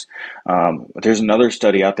terpenes. There's another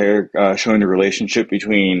study out there showing the relationship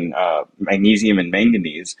between magnesium and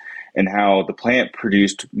manganese and how the plant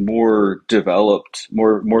produced more developed,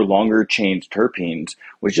 more longer chained terpenes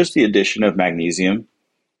with just the addition of magnesium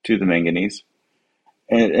to the manganese.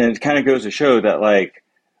 And it kind of goes to show that like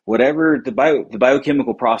whatever the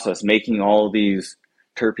biochemical process making all of these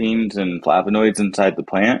terpenes and flavonoids inside the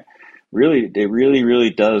plant, it really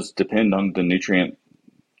does depend on the nutrient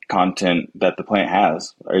content that the plant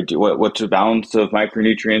has. What's the balance of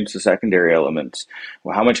micronutrients to secondary elements?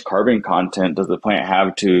 Well, how much carbon content does the plant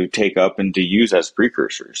have to take up and to use as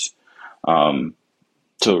precursors? So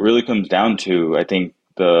it really comes down to, I think,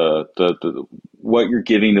 the what you're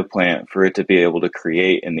giving the plant for it to be able to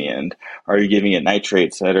create in the end. Are you giving it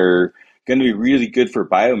nitrates that are going to be really good for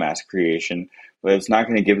biomass creation, but it's not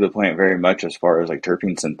going to give the plant very much as far as like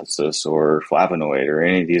terpene synthesis or flavonoid or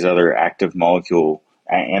any of these other active molecule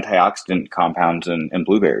antioxidant compounds in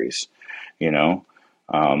blueberries,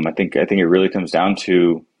 I think it really comes down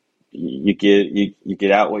to you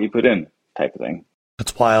get out what you put in type of thing.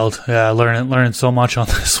 That's wild. Yeah, learning so much on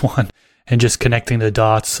this one and just connecting the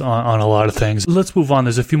dots on a lot of things. Let's move on.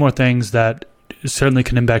 There's a few more things that certainly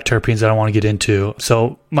can impact terpenes that I want to get into.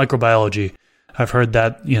 So microbiology. I've heard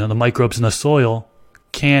that, the microbes in the soil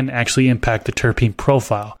can actually impact the terpene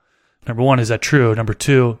profile. Number one, is that true? Number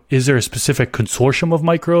two, is there a specific consortium of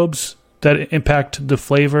microbes that impact the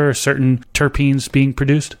flavor or certain terpenes being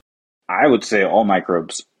produced? I would say all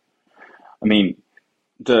microbes. I mean,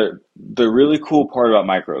 The really cool part about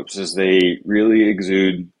microbes is they really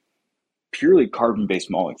exude purely carbon-based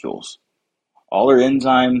molecules. All their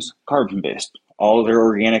enzymes, carbon-based. All their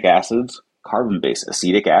organic acids, carbon-based.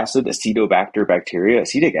 Acetic acid, Acetobacter bacteria.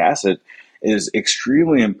 Acetic acid is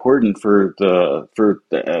extremely important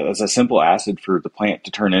as a simple acid for the plant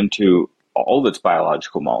to turn into all of its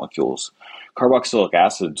biological molecules. Carboxylic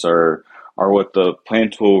acids are what the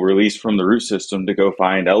plant will release from the root system to go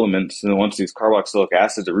find elements. And once these carboxylic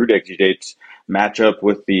acids the root exudates match up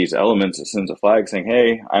with these elements, it sends a flag saying,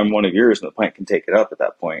 hey, I'm one of yours, and the plant can take it up at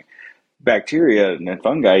that point. Bacteria and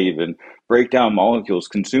fungi even break down molecules,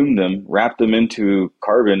 consume them, wrap them into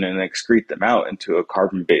carbon, and excrete them out into a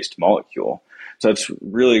carbon-based molecule. So that's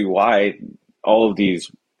really why all of these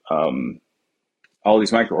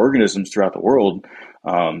microorganisms throughout the world,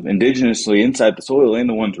 indigenously inside the soil and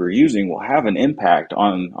the ones we're using, will have an impact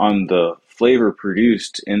on the flavor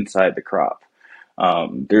produced inside the crop. I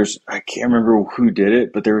can't remember who did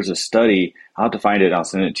it, but there was a study. I'll have to find it. I'll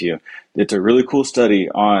send it to you. It's a really cool study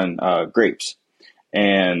on grapes,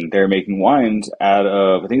 and they're making wines out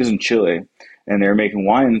of, I think it was in Chile, and they're making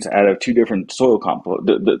wines out of two different soil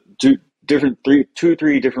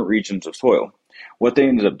three different regions of soil. What they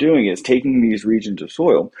ended up doing is taking these regions of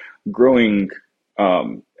soil, growing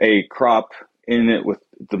a crop in it with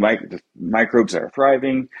the microbes that are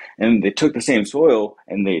thriving, and they took the same soil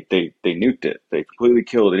and they nuked it. They completely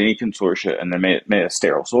killed any consortia and then made a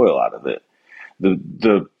sterile soil out of it.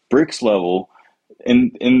 The Brix level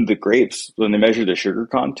in the grapes, when they measured the sugar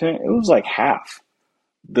content, it was like half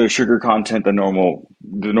the sugar content the normal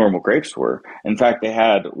grapes were. In fact, they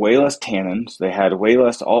had way less tannins. They had way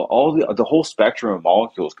less, all the whole spectrum of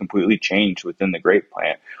molecules completely changed within the grape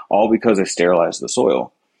plant, all because they sterilized the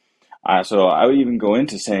soil. So I would even go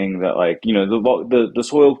into saying that, like, the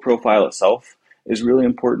soil profile itself is really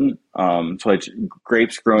important. So like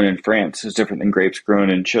grapes grown in France is different than grapes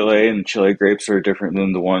grown in Chile, and Chile grapes are different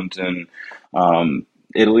than the ones in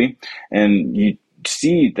Italy. And you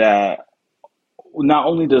see that not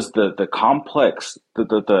only does the complex,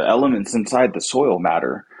 the elements inside the soil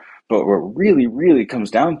matter, but what really, really comes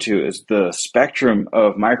down to is the spectrum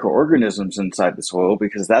of microorganisms inside the soil,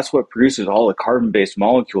 because that's what produces all the carbon-based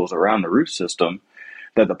molecules around the root system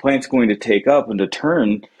that the plant's going to take up and to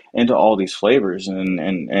turn into all these flavors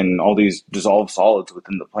and all these dissolved solids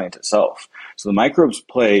within the plant itself. So the microbes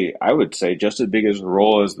play, I would say, just as big as a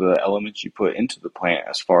role as the elements you put into the plant,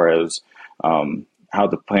 as far as how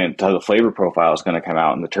the flavor profile is going to come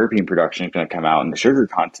out, and the terpene production is going to come out, and the sugar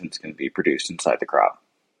content is going to be produced inside the crop.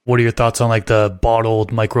 What are your thoughts on like the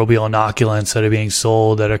bottled microbial inoculants that are being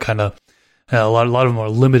sold that are kind of, a lot of them are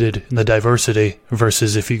limited in the diversity,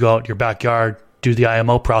 versus if you go out your backyard, do the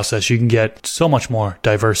IMO process, you can get so much more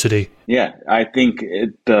diversity. Yeah, I think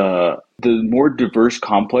the more diverse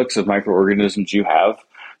complex of microorganisms you have,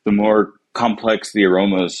 the more complex the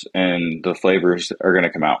aromas and the flavors are going to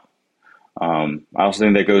come out. I also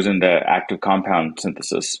think that goes into active compound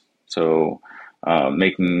synthesis. So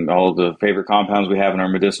making all the favorite compounds we have in our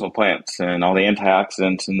medicinal plants and all the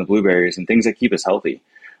antioxidants and the blueberries and things that keep us healthy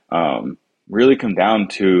really come down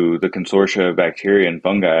to the consortia of bacteria and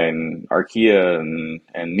fungi and archaea and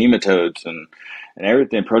nematodes and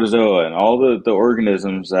everything, protozoa, and all the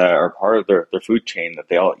organisms that are part of their food chain, that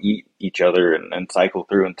they all eat each other and cycle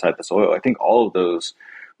through inside the soil. I think all of those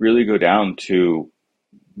really go down to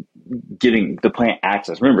getting the plant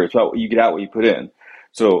access. Remember, it's about what you get out, what you put in.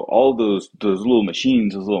 So all those little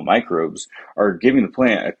machines, those little microbes, are giving the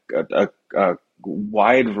plant a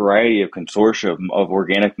wide variety of consortia of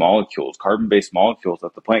organic molecules, carbon-based molecules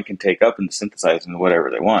that the plant can take up and synthesize into whatever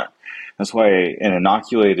they want. That's why an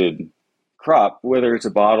inoculated crop, whether it's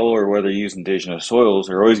a bottle or whether you use indigenous soils,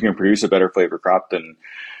 are always going to produce a better flavor crop than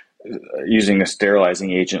using a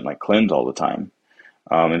sterilizing agent like Cleanse all the time.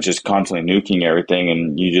 And just constantly nuking everything,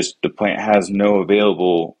 and the plant has no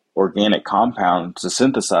available organic compound to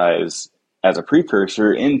synthesize as a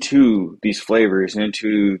precursor into these flavors,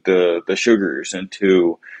 into the sugars,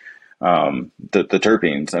 into the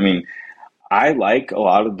terpenes. I mean, I like a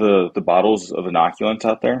lot of the bottles of inoculants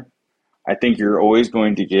out there. I think you're always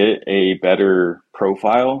going to get a better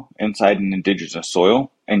profile inside an indigenous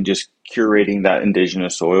soil, and just curating that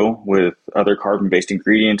indigenous soil with other carbon-based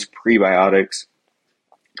ingredients, prebiotics,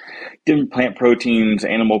 different plant proteins,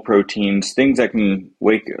 animal proteins, things that can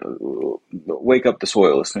wake up the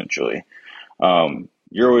soil, essentially.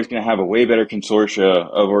 You're always going to have a way better consortia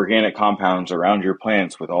of organic compounds around your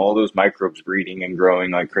plants, with all those microbes breeding and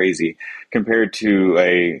growing like crazy, compared to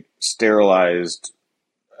a sterilized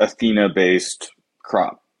Athena-based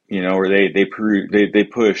crop, where they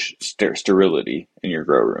push sterility in your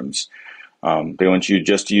grow rooms. They want you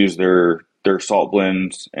just to use their salt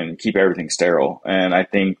blends and keep everything sterile. And I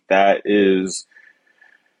think that is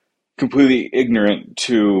completely ignorant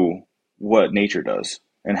to what nature does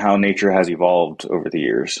and how nature has evolved over the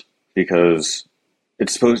years, because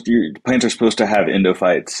plants are supposed to have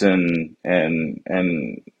endophytes and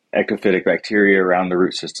ectophytic bacteria around the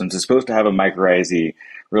root systems. It's supposed to have a mycorrhizae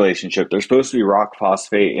relationship. There's supposed to be rock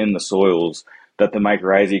phosphate in the soils that the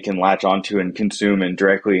mycorrhizae can latch onto and consume and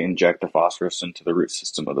directly inject the phosphorus into the root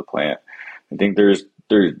system of the plant. I think there's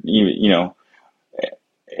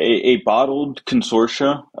a bottled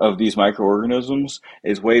consortia of these microorganisms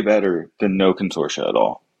is way better than no consortia at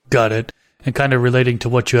all. Got it. And kind of relating to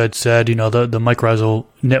what you had said, the mycorrhizal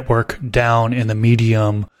network down in the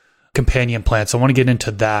medium companion plants. I want to get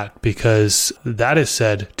into that because that is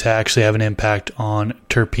said to actually have an impact on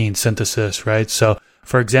terpene synthesis, right? So,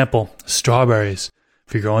 for example, strawberries.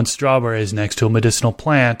 If you're growing strawberries next to a medicinal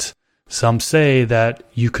plant, some say that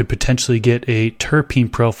you could potentially get a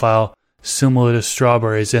terpene profile similar to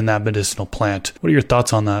strawberries in that medicinal plant. What are your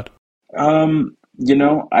thoughts on that?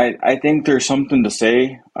 I think there's something to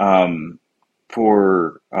say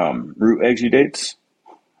for root exudates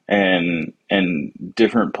and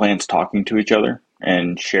different plants talking to each other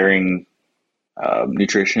and sharing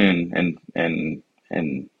nutrition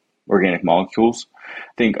and organic molecules.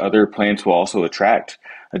 I think other plants will also attract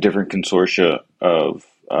a different consortia of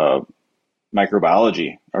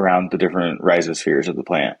microbiology around the different rhizospheres of the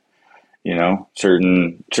plant.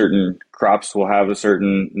 Certain crops will have a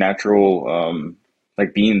certain natural,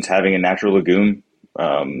 like beans having a natural legume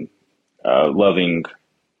loving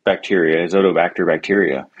bacteria, Azotobacter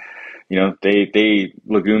bacteria.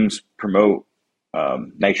 Legumes promote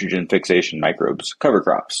nitrogen fixation microbes, cover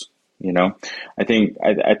crops. I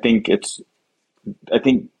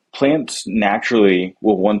think plants naturally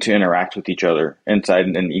will want to interact with each other inside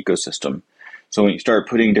an ecosystem. So when you start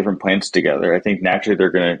putting different plants together, I think naturally they're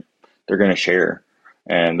gonna share,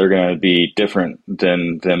 and they're gonna be different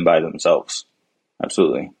than them by themselves.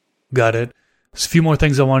 Absolutely. Got it. There's a few more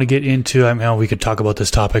things I want to get into. I mean, we could talk about this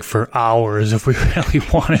topic for hours if we really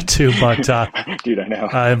wanted to, but dude, I know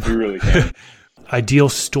we really can. Ideal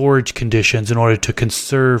storage conditions in order to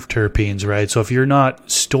conserve terpenes, right? So if you're not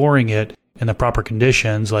storing it in the proper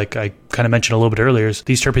conditions, like I kind of mentioned a little bit earlier,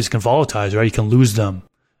 these terpenes can volatilize, right? You can lose them.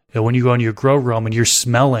 And when you go into your grow room and you're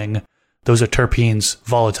smelling, those are terpenes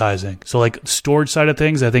volatilizing. So like storage side of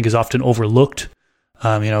things, I think is often overlooked.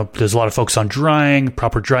 There's a lot of focus on drying,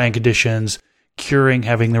 proper drying conditions, curing,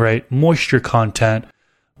 having the right moisture content,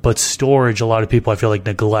 but storage, a lot of people I feel like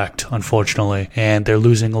neglect, unfortunately, and they're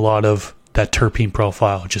losing a lot of that terpene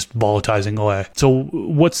profile, just volatilizing away. So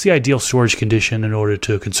what's the ideal storage condition in order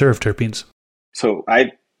to conserve terpenes? So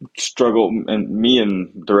I struggle, and me and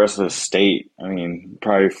the rest of the state,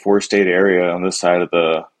 probably 4-state area on this side of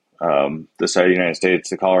the United States,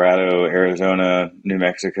 the Colorado, Arizona, New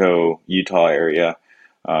Mexico, Utah area,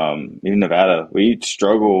 even Nevada, we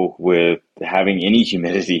struggle with having any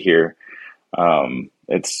humidity here.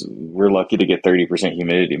 We're lucky to get 30%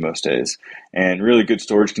 humidity most days, and really good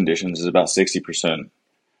storage conditions is about 60%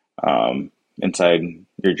 inside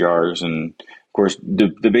your jars. And of course,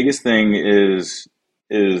 the biggest thing is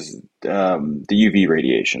the UV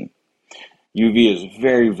radiation. UV is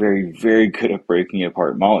very, very, very good at breaking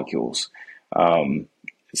apart molecules.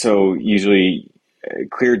 So usually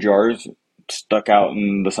clear jars stuck out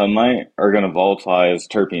in the sunlight are going to volatilize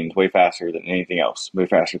terpenes way faster than anything else, way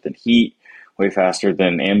faster than heat, way faster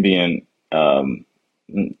than ambient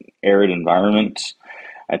arid environments.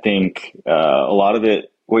 I think a lot of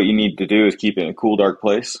it, what you need to do is keep it in a cool, dark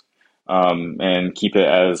place, and keep it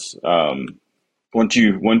as once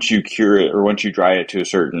you cure it or once you dry it to a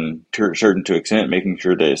certain extent, making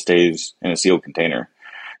sure that it stays in a sealed container.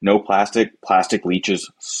 No plastic. Plastic leaches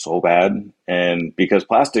so bad, and because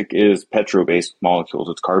plastic is petro-based molecules,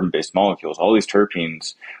 it's carbon-based molecules. All these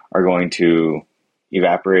terpenes are going to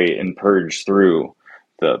evaporate and purge through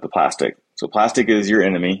the plastic. So plastic is your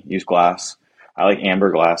enemy. Use glass. I like amber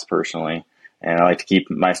glass personally, and I like to keep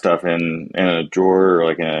my stuff in a drawer or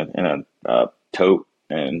like in a tote,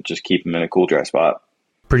 and just keep them in a cool, dry spot.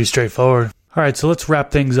 Pretty straightforward. All right, so let's wrap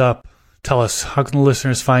things up. Tell us, how can the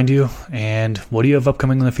listeners find you, and what do you have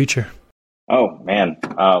upcoming in the future? Oh, man,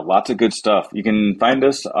 lots of good stuff. You can find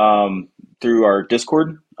us through our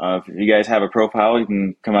Discord. If you guys have a profile, you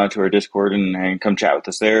can come out to our Discord and come chat with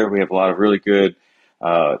us there. We have a lot of really good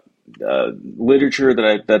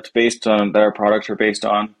literature that's based on, that our products are based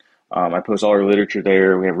on. I post all our literature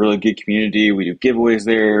there. We have a really good community. We do giveaways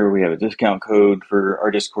there. We have a discount code for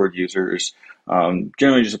our Discord users.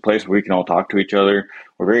 Generally just a place where we can all talk to each other.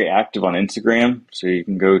 We're very active on Instagram, so you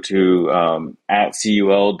can go to at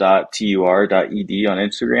cul.tur.ed on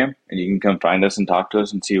Instagram, and you can come find us and talk to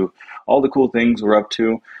us and see all the cool things we're up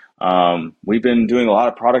to. We've been doing a lot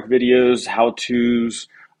of product videos, how-tos,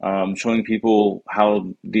 showing people how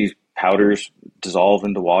these powders dissolve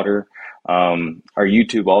into water. Our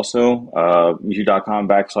YouTube also,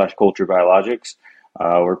 youtube.com/culturebiologics.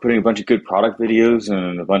 We're putting a bunch of good product videos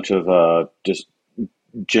and a bunch of just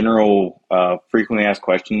general frequently asked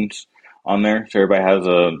questions on there. So everybody has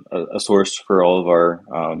a source for all of our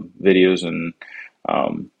videos and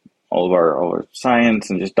all of our science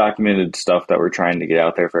and just documented stuff that we're trying to get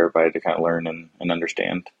out there for everybody to kind of learn and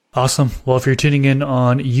understand. Awesome. Well, if you're tuning in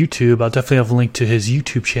on YouTube, I'll definitely have a link to his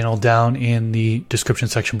YouTube channel down in the description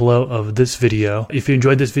section below of this video. If you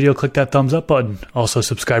enjoyed this video, click that thumbs up button. Also,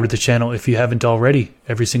 subscribe to the channel if you haven't already.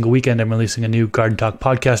 Every single weekend, I'm releasing a new Garden Talk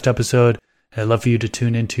podcast episode. I'd love for you to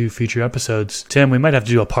tune into future episodes. Tim, we might have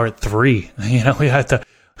to do a part 3. We have to...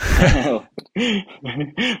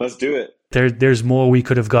 Let's do it. There's more we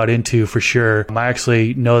could have got into for sure. I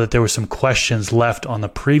actually know that there were some questions left on the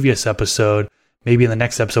previous episode. Maybe in the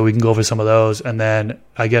next episode, we can go over some of those. And then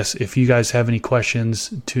I guess if you guys have any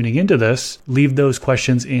questions tuning into this, leave those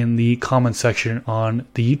questions in the comment section on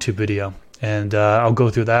the YouTube video. And I'll go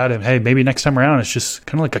through that. And hey, maybe next time around, it's just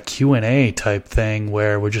kind of like a Q&A type thing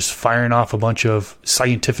where we're just firing off a bunch of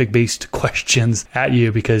scientific-based questions at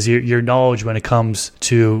you because your knowledge when it comes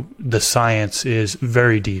to the science is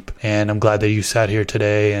very deep. And I'm glad that you sat here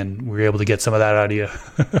today and we were able to get some of that out of you.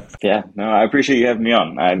 Yeah, no, I appreciate you having me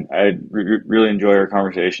on. I really enjoy our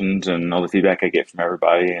conversations and all the feedback I get from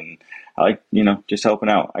everybody. And I like, just helping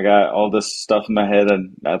out. I got all this stuff in my head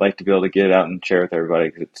and I'd like to be able to get it out and share with everybody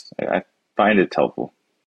because I find it's helpful.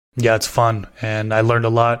 Yeah, it's fun. And I learned a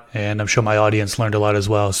lot and I'm sure my audience learned a lot as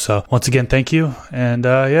well. So once again, thank you. And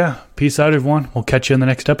peace out, everyone. We'll catch you in the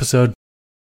next episode.